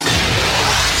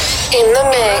In the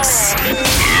mix.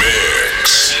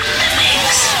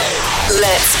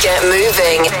 Let's get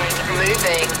moving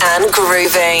and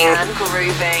grooving.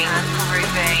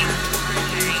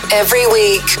 Every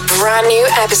week, brand new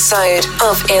episode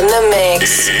of In the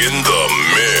Mix. In the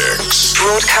Mix.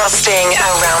 Broadcasting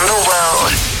around the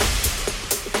world.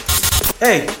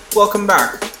 Hey, welcome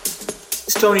back.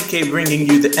 It's Tony K bringing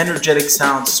you the energetic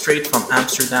sounds straight from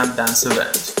Amsterdam dance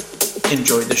event.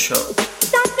 Enjoy the show.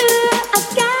 Doctor,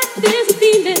 I've got this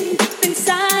feeling deep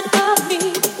inside of me,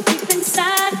 deep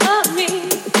inside of me.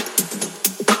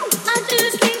 I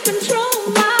just can't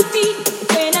control my feet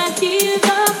when I hear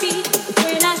the beat,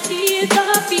 when I hear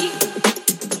the beat.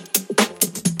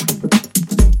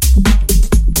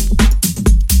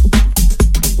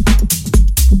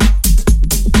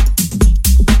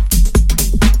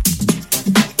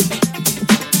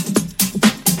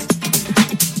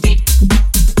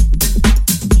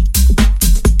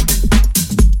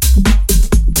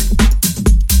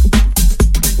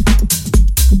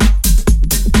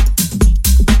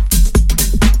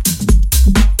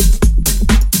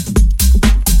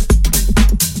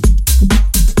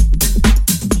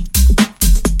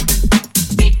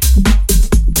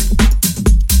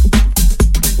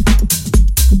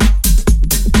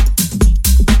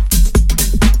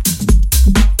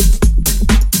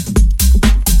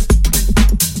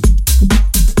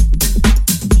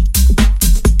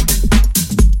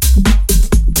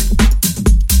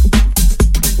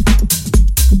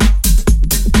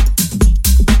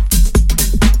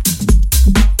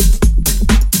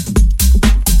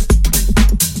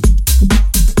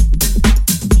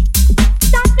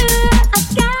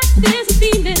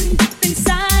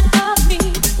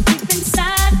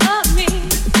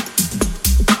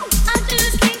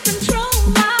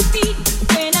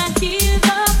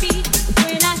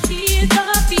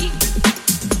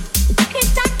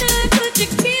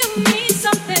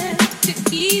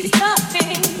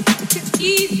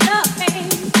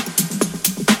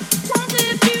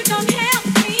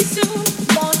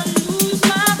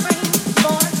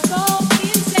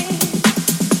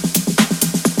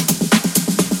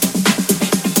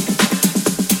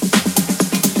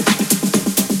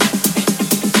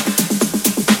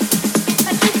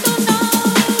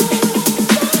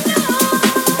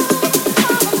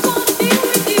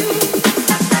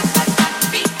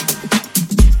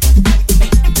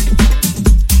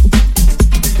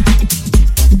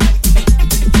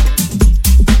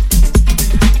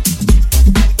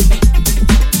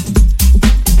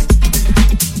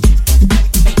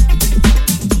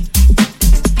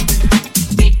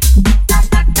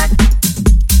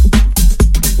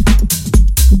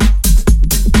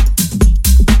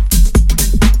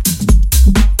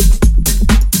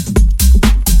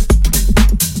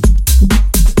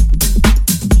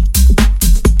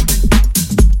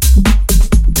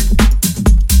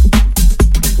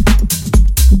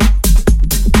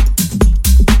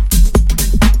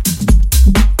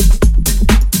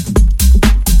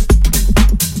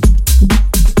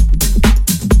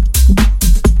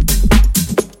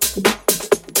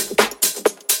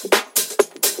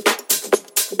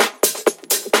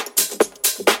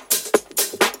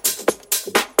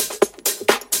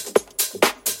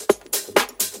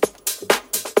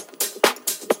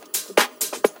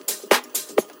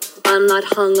 I'm not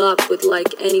hung up with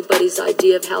like anybody's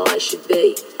idea of how I should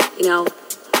be. You know,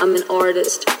 I'm an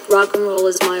artist. Rock and roll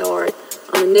is my art.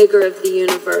 I'm a nigger of the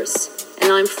universe.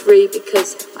 And I'm free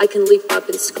because I can leap up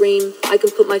and scream. I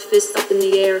can put my fist up in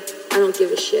the air. I don't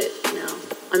give a shit, you know.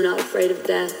 I'm not afraid of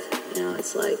death. You know,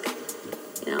 it's like,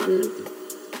 you know,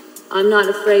 I'm not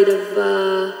afraid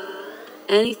of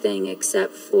anything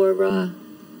except for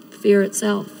fear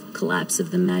itself. Collapse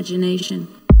of the imagination.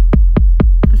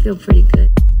 I feel pretty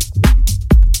good.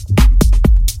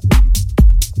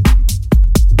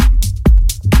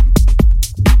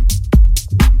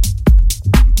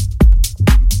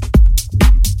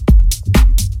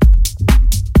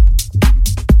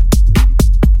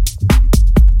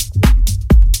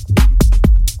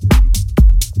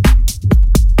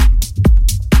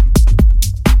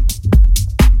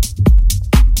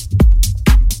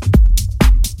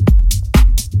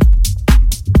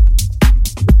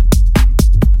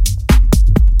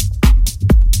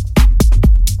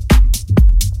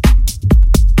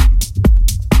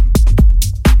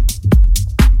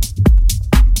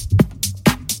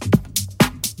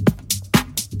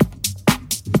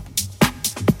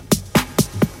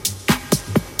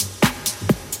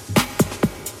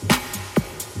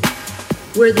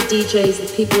 We're the DJs,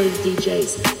 the people are the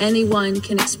DJs. Anyone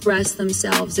can express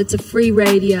themselves. It's a free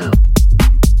radio.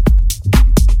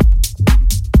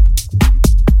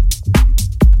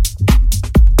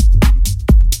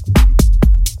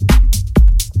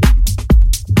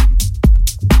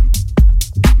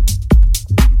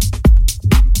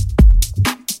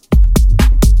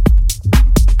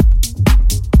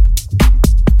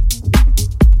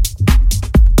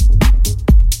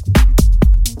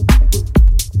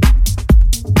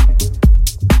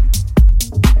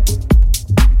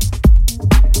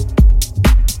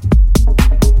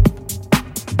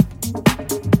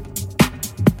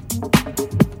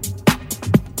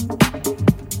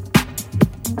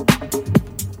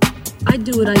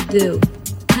 do what I do.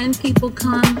 10 people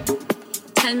come,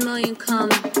 10 million come,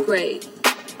 great.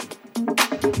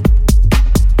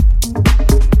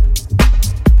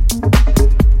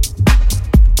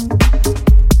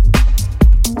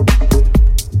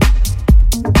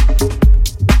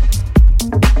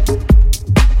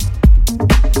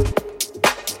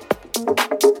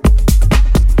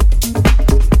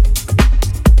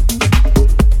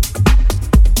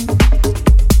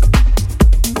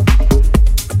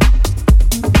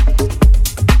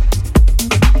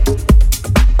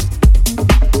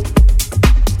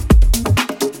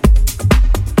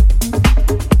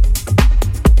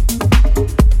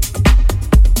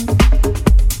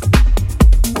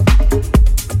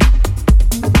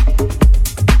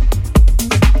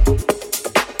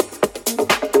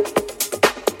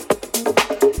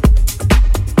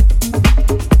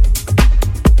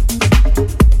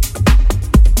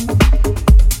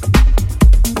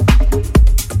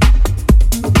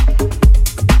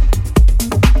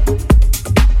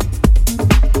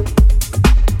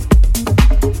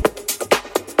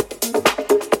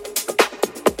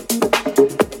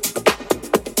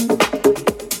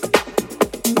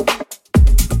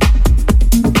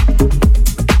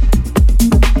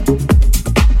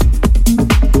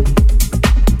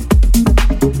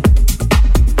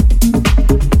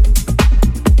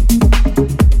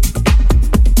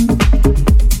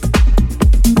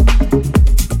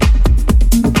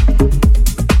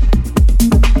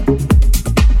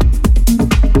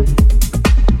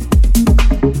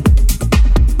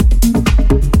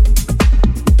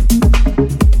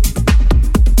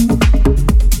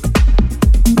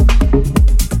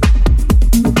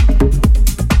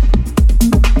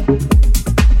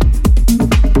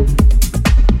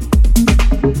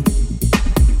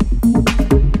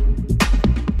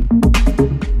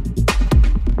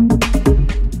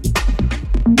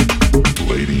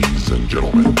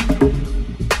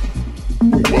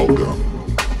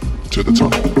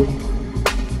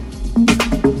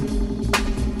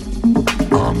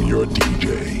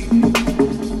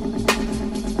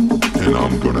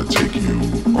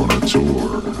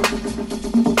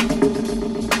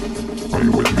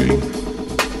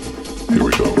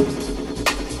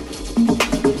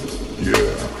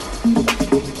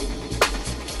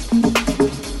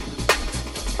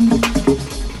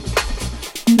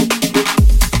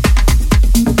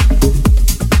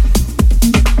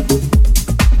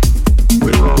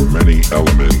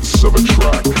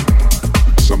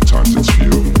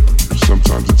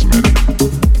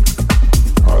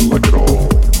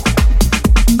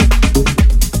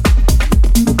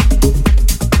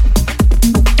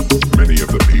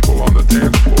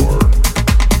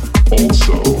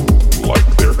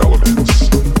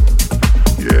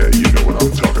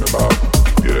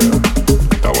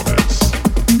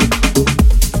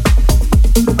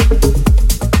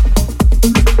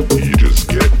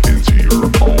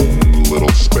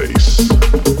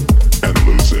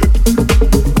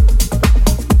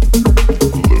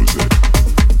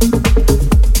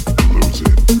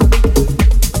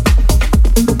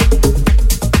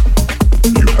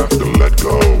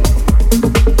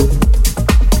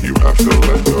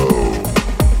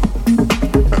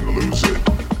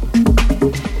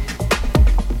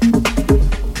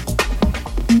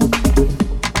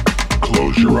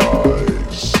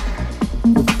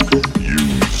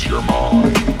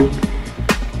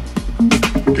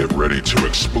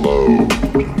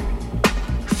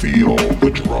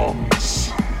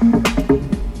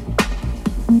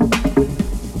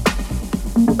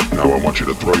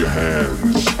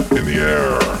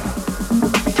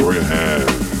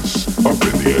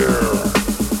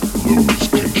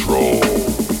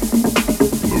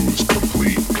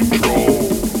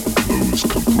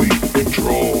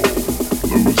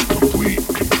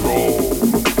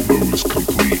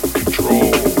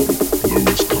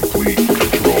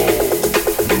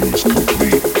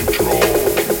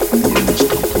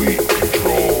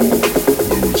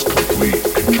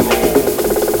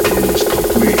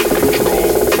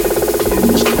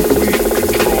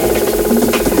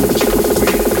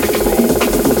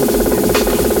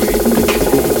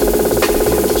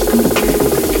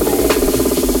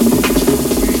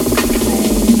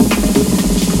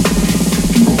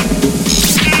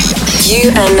 You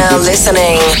are now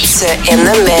listening to In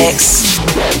the Mix.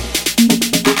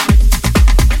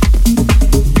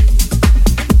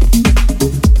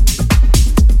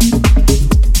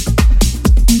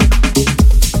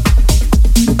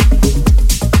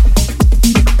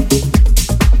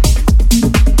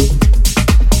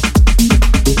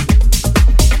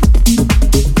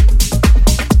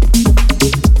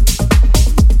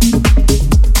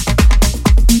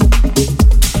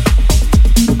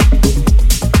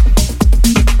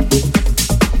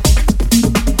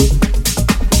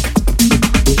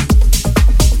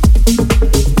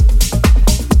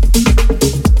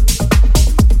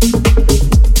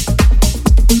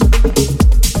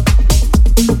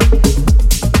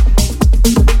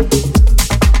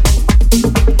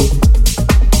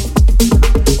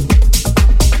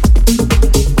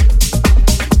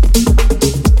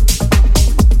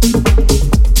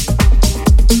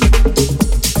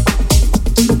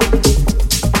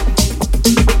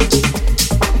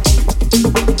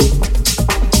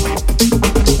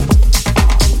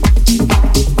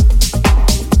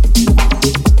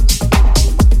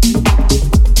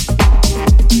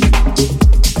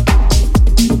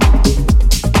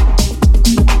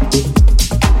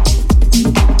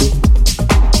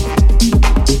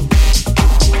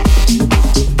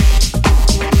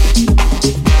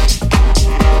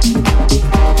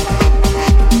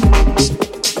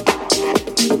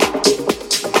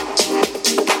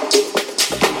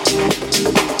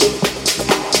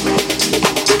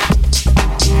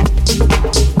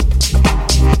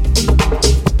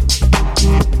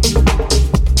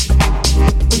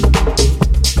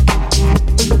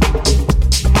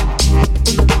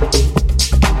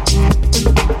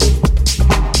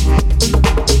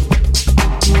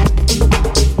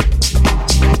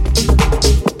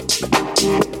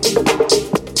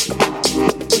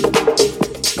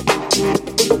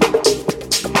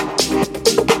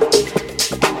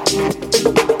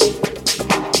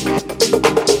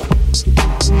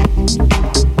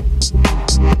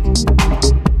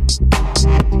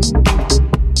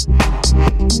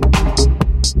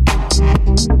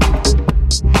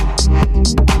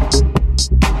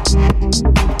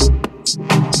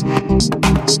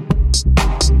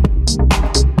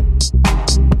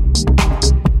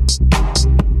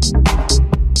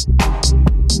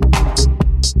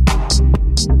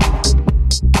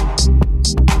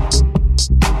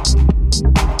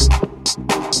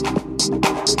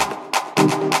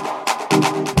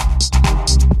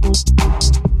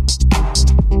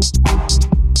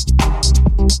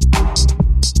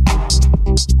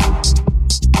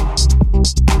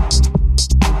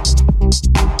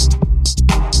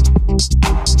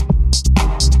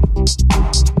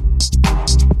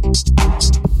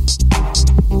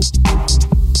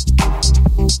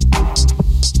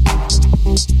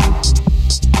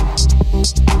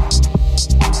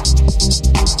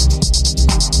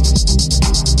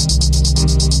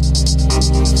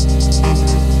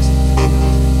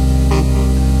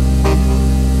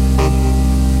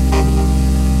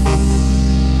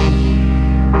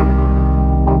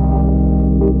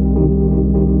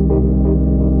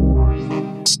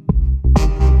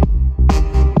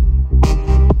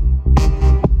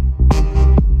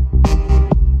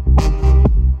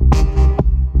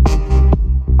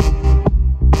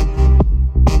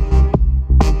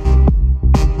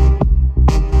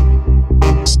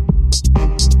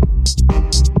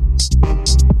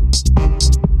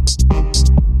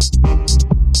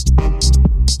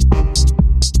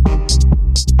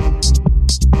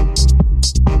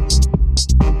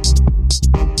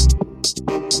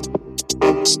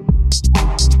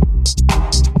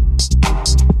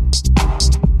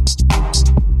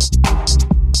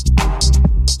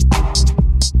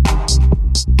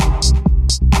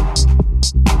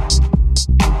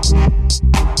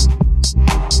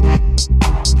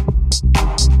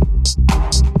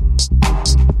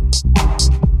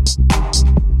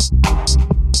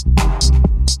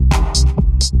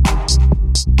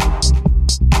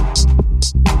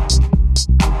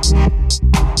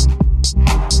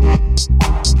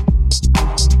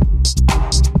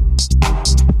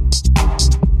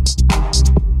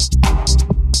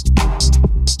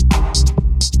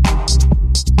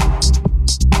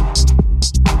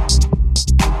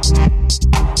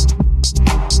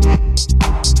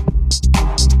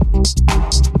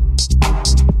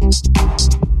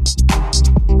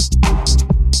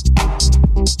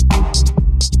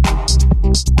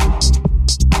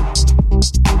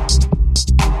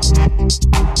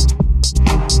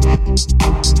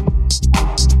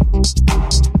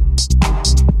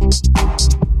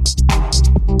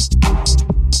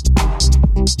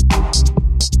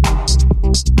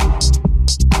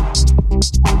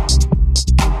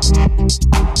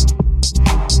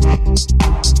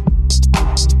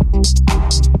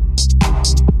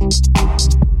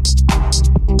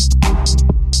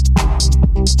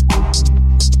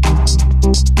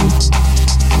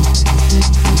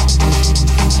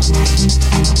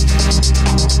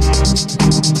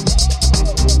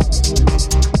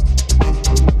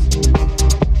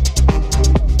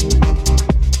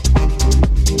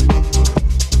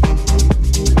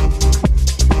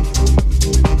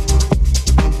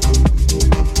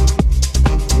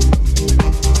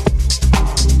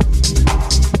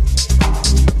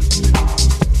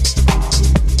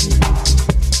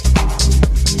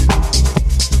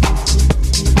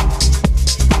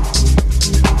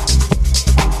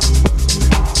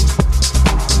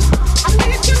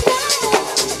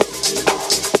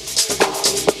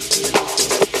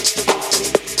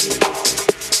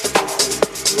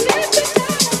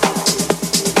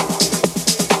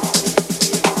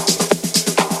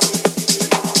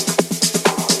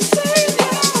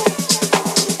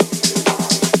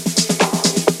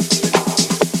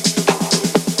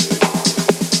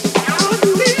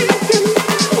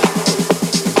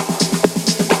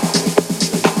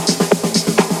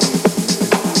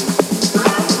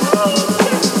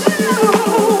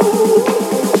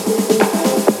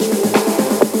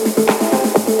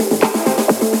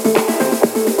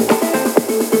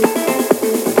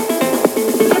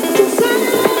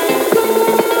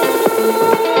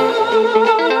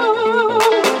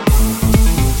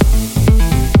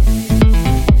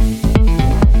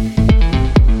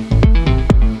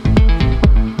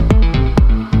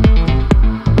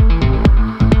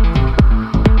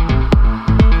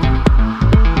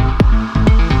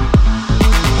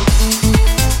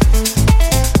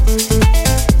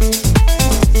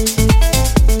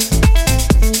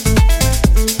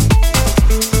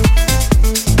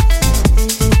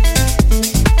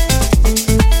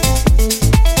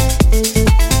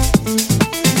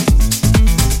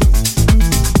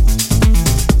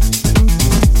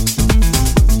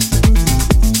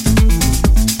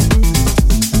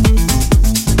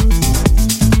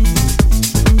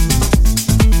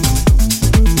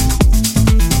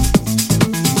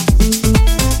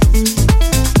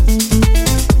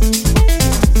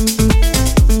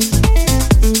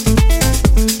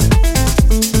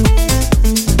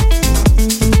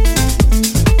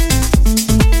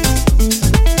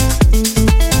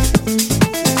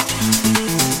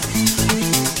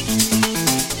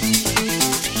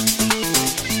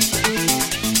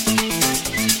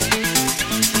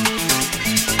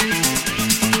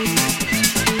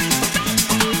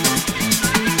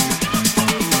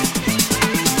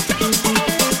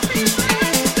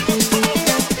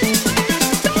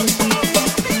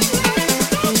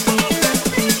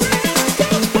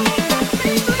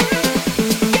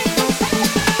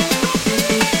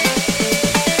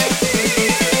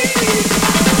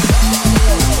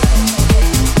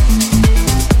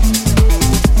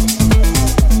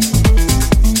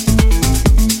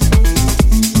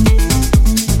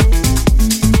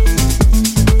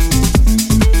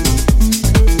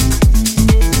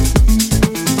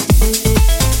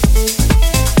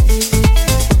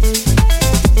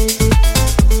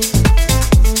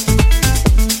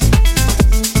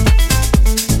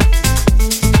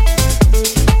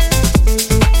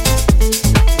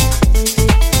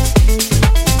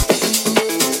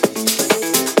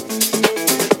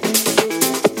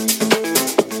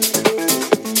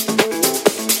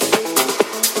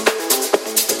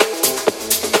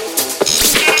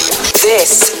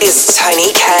 is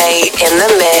Tony K in the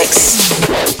mix.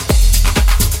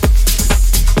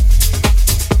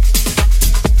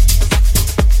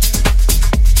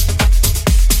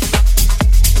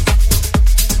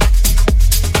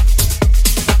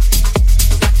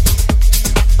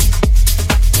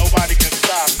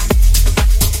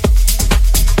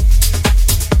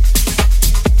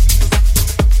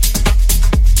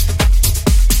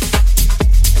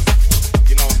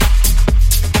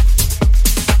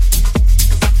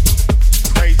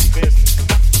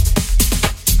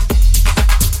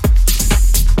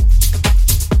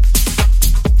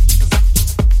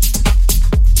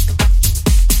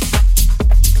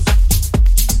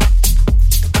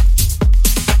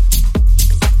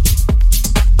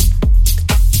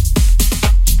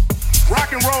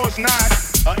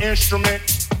 Instrument.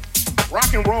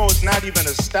 Rock and roll is not even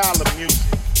a style of music.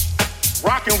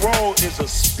 Rock and roll is a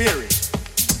spirit.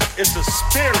 It's a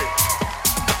spirit.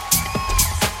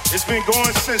 It's been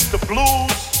going since the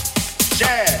blues,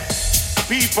 jazz,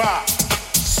 bebop,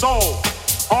 soul,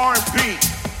 R&B,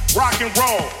 rock and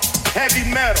roll, heavy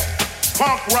metal,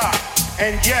 punk rock,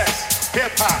 and yes,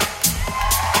 hip hop.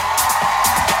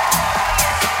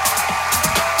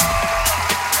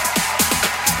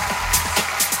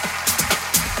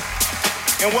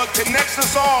 And what connects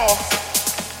us all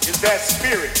is that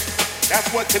spirit. That's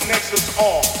what connects us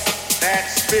all,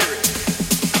 that spirit.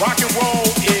 Rock and roll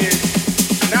is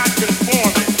not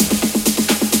conforming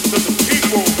to the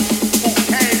people who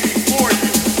came before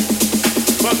you,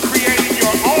 but creating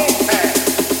your own path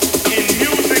in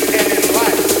music and in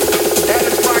life. That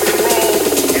is rock and roll,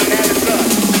 and that is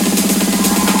us.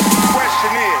 The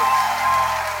question is,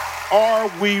 are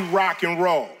we rock and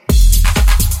roll?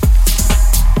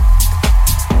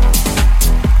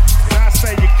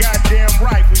 Say you goddamn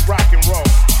right, we rock and roll.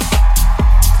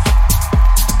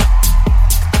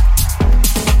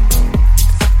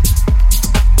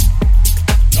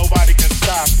 Nobody can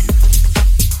stop you.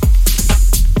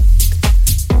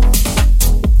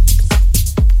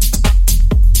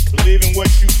 Believe in what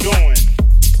you're doing.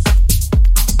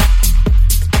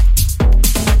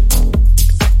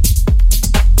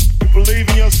 You believe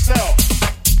in yourself.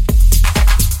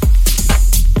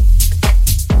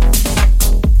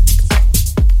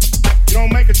 You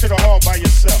don't make it to the hall by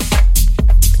yourself.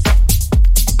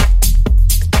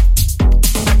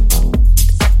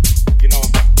 You know,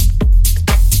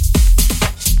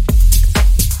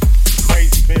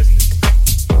 crazy business.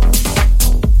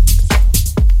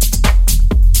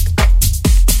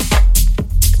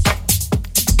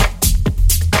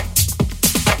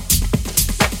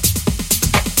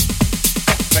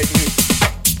 Make music.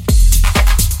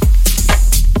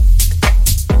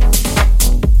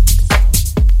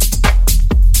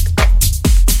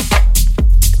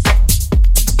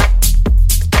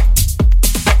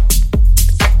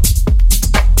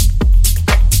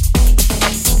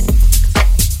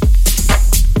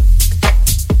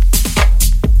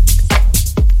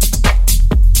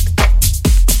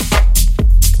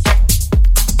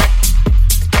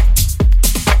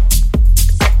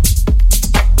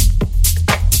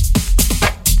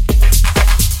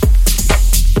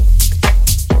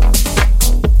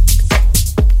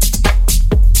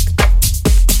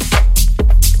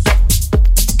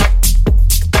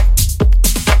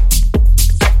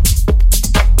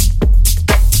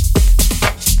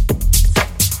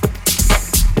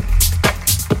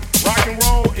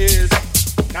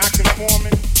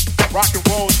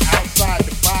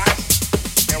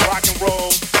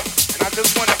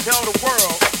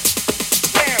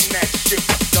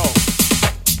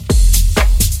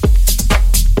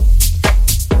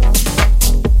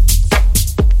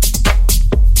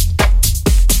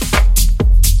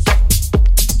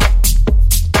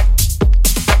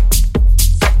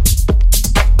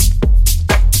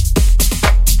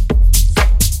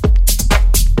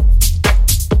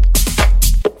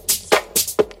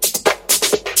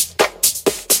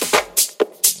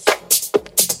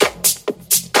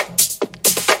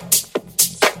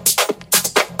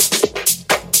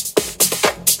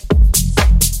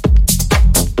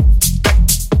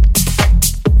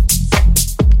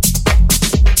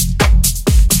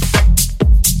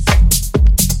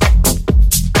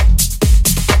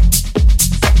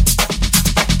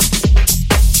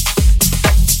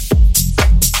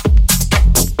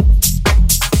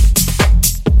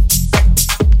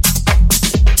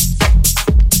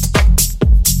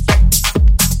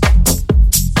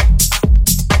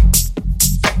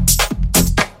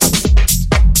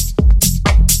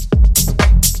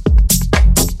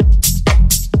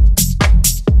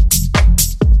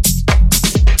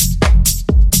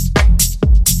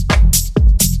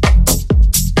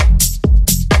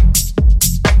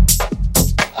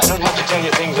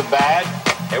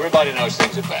 Everybody knows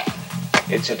things are bad.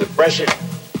 It's a depression.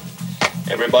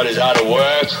 Everybody's out of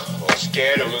work or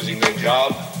scared of losing their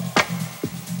job.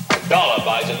 A dollar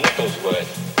buys a nickel's worth.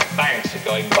 Banks are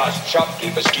going bust.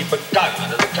 Shopkeepers keep a gun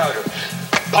under the counter.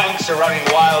 Punks are running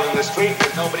wild in the street.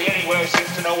 There's nobody anywhere who seems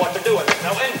to know what to do, and there's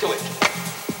no end to it.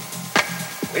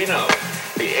 We know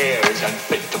the air is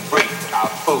unfit to breathe, and our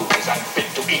food is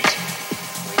unfit to eat.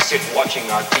 We sit watching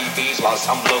our TVs while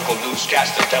some local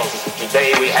newscaster tells us that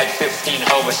today we had 15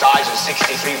 homicides and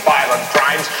 63 violent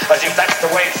crimes, as if that's the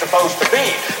way it's supposed to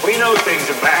be. We know things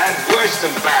are bad, worse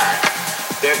than bad.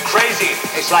 They're crazy.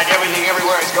 It's like everything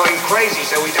everywhere is going crazy,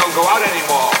 so we don't go out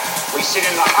anymore. We sit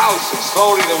in the house, and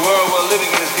slowly the world we're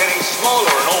living in is getting smaller,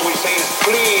 and all we say is,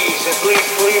 please, at least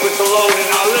leave us alone in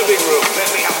our living room. Let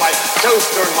me have my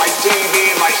toaster and my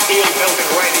TV and my steel-built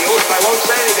radios, and I won't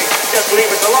say anything. Just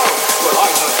leave us alone. Well,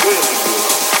 I'm not willing to leave you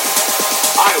alone.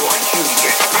 I want you to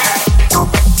get mad.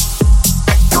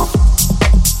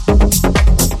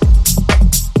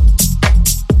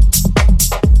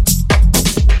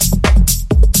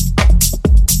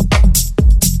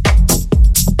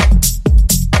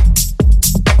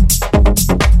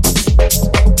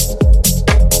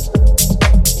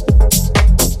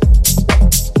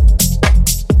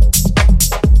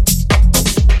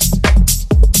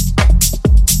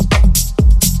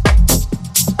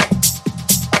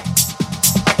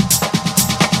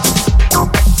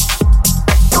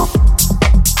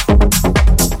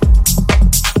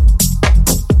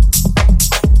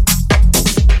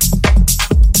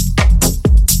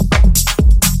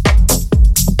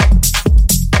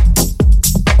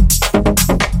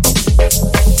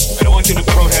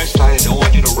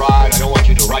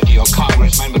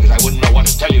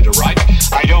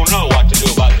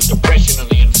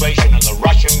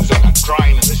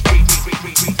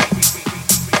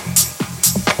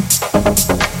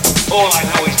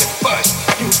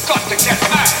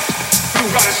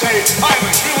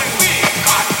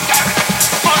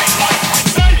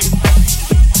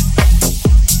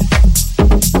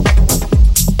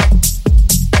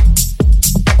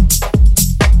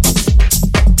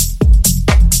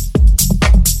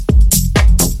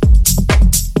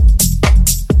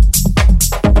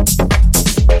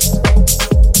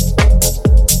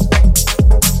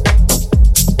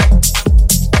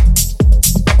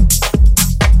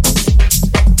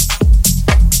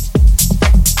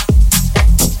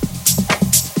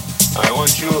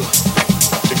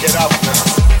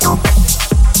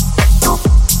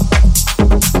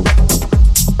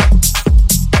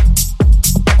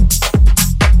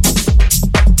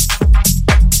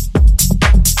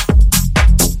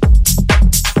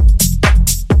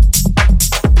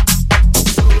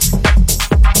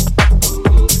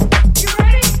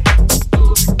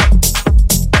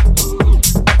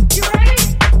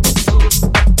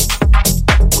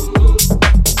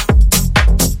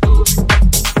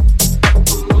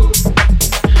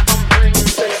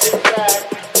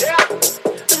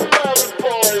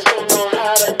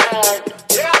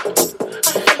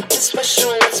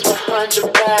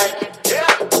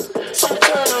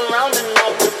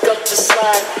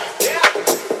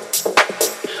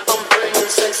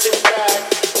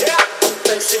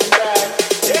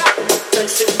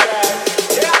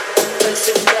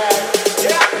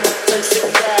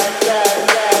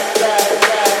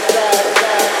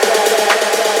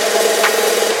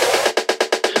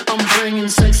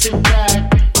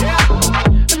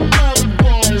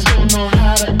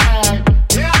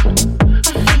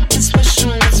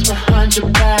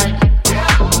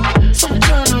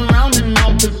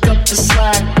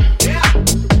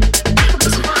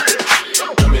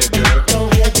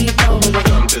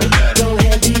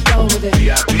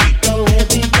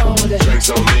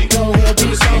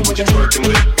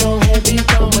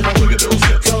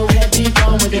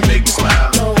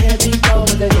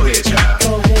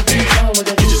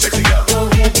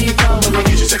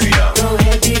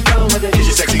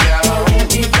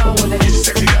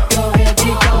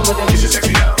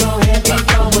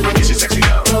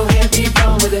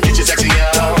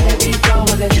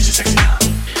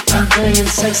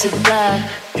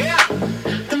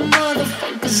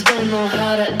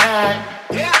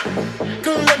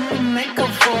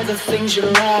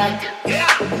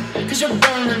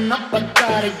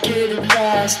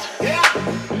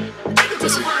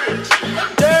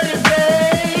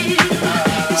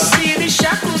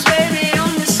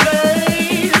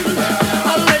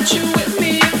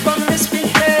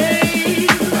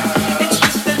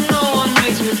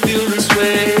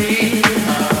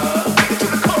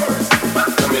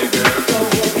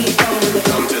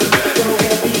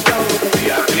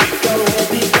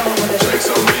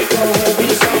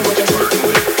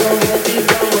 Go ahead, be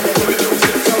gone with it.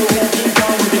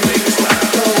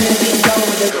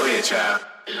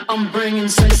 I'm bringing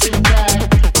sexy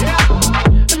back.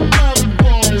 And all the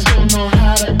boys don't know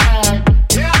how to act.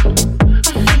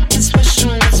 I'm thinking special,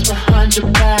 what's behind your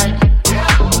back?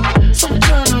 So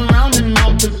turn around and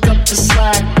I'll pick up the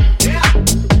slack.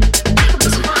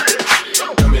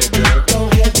 Come here, girl. Go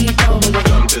ahead, be gone with it.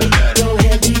 Come to the back. Go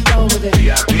ahead, be gone with it.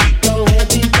 VIP. Go ahead,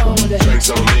 be gone with it. Drinks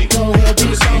on me. Go ahead, be Let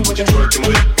me see gone what with you're it. twerking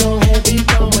with. Go ahead, be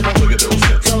gone with it. Look at those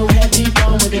hips. Go ahead, be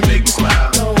gone with You it. make me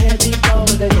smile. Go ahead, be gone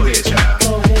with it. Go ahead, child.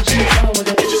 Go ahead, be gone with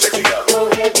it. Get your sexy up. Go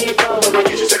ahead, be gone with it.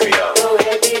 Get your sexy up. Go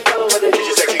ahead, be gone with it. Get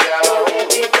your sexy up. Go ahead,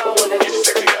 be gone with it. Get your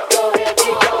sexy up. Go ahead, be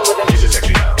gone with it. Get your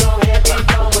sexy up. Go ahead, be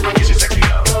gone with it. Get your sexy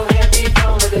up. Go ahead, be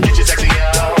gone with it. Get your sexy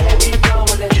up. Go ahead, be gone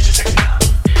with it. Get your sexy up.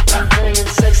 I'm bringing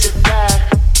sexy back.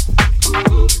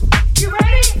 You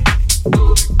ready?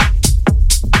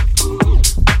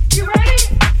 You ready?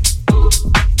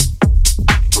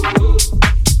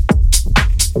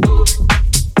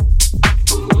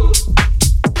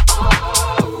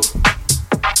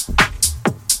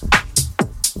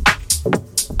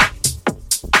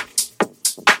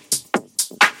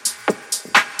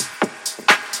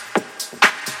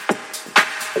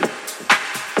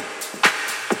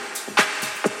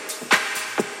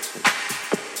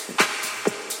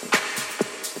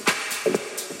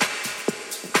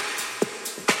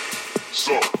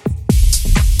 So.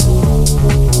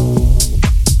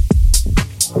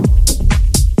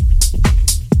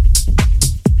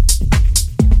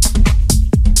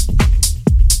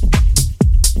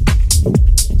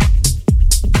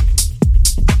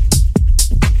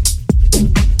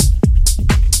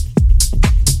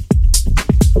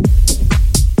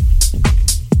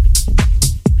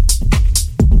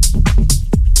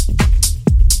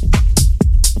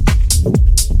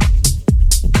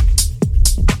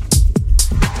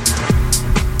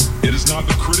 It is not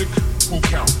the critic who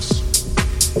counts,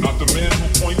 not the man who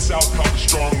points out how the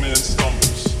strong man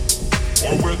stumbles,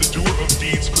 or where the doer of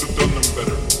deeds could have done them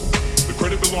better. The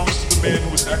credit belongs to the man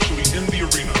who is actually in the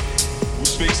arena,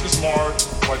 whose face is marred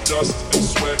by dust and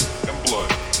sweat and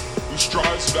blood, who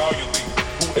strives valiantly,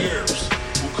 who errs,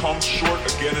 who comes short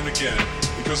again and again,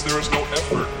 because there is no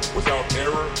effort without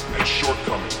error and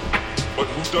shortcoming, but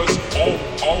who does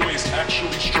always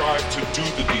actually strive to do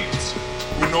the deeds,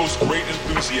 who knows great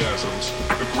enthusiasms,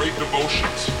 the great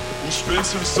devotions, who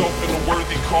spends himself in a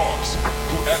worthy cause,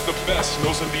 who at the best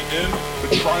knows in the end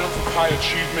the triumph of high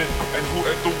achievement, and who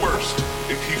at the worst,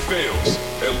 if he fails,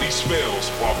 at least fails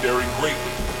while daring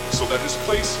greatly, so that his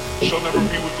place shall never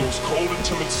be with those cold and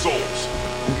timid souls,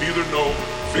 who neither know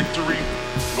victory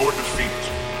nor defeat.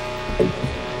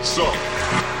 So,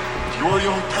 if you're a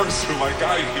young person like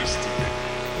I used to be,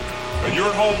 and you're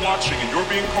at home watching and you're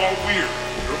being called weird,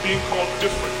 you're being called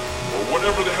different, or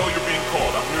whatever the hell you're being called,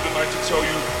 I'm here tonight to tell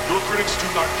you, your critics do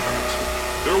not count.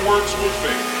 Their words will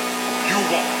fade. You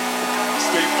won't.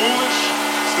 Stay foolish,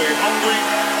 stay hungry,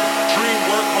 dream,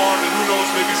 work hard, and who knows,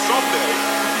 maybe someday,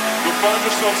 you'll find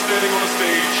yourself standing on a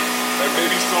stage, and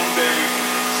maybe someday,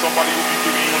 somebody will be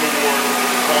giving you an award,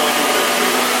 calling you an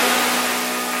educator.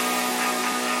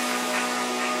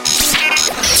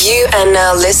 You are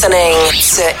now listening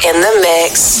to In the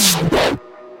Mix.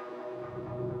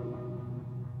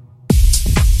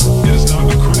 It is not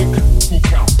the critic who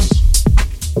counts,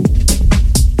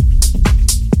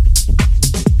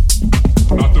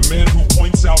 not the man who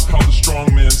points out how the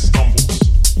strong man stumbles.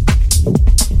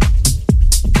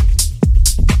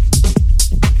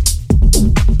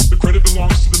 The credit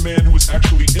belongs to the man who is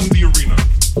actually in the arena,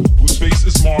 whose face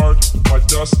is marred by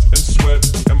dust and sweat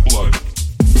and blood.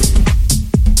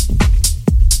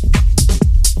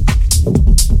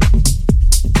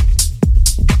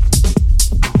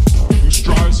 Who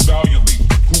strives valiantly,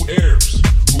 who errs,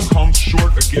 who comes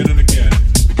short again and again,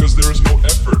 because there is no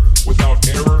effort without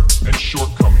error and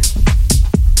shortcoming.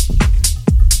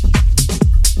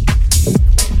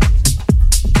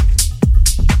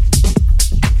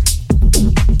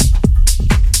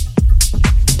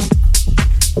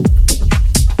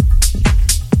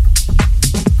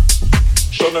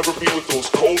 Shall never be with those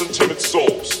cold and timid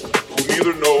souls who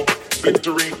neither know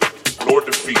victory nor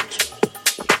defeat.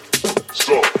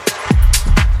 So.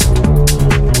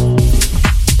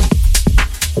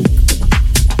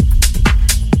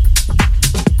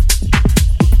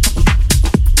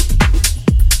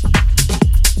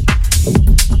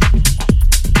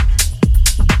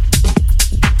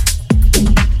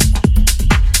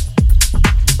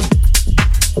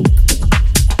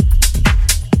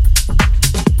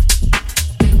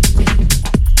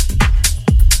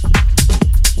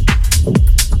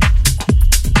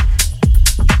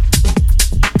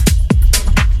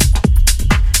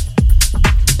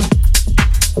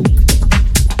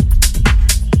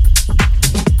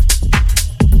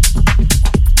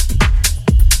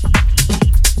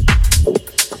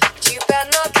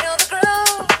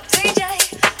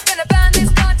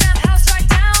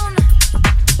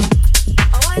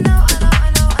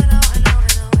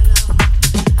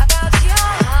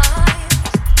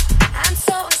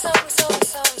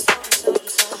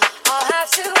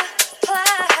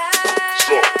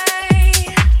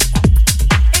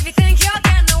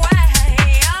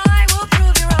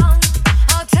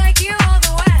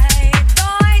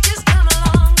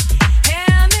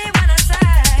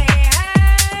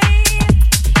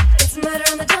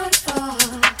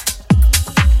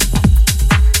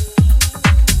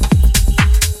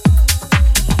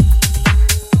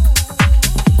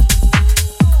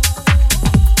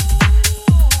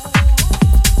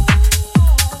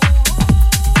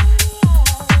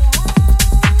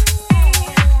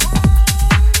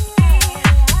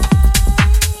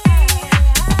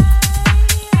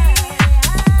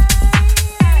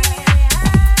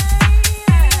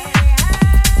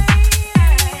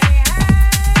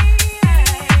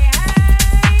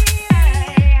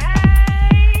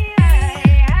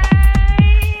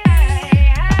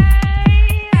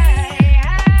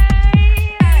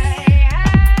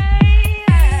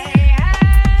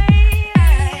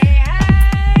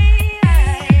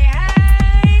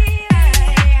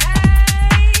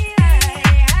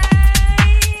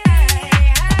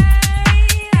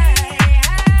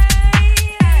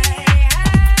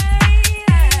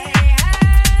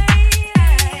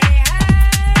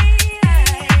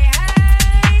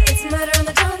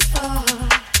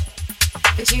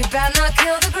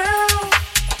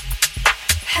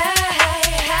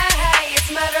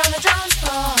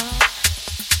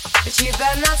 You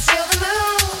better not steal the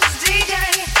moves, DJ.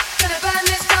 Gonna burn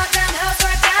this goddamn house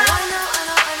right down. I know.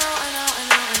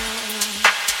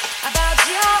 About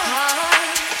your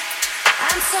heart.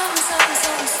 I'm so.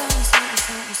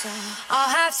 I'll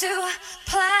have to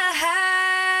play.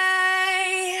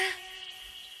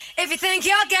 If you think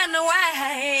you're getting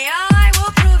away, I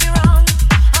will prove you wrong.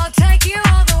 I'll take you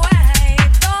all the way.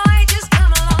 Boy, just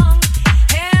come along.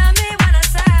 Hear me when I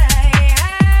say,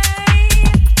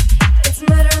 hey, it's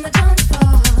murder on the dance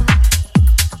floor.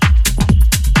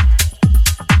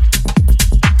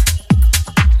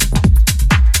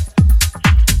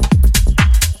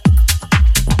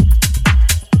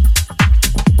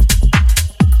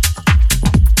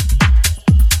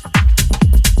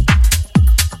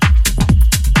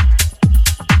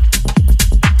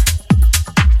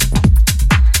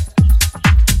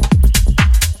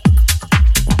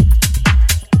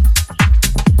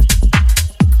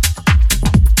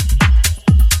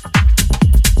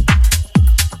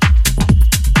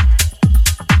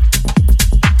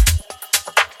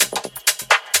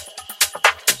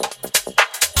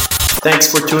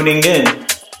 Thanks for tuning in.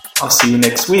 I'll see you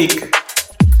next week.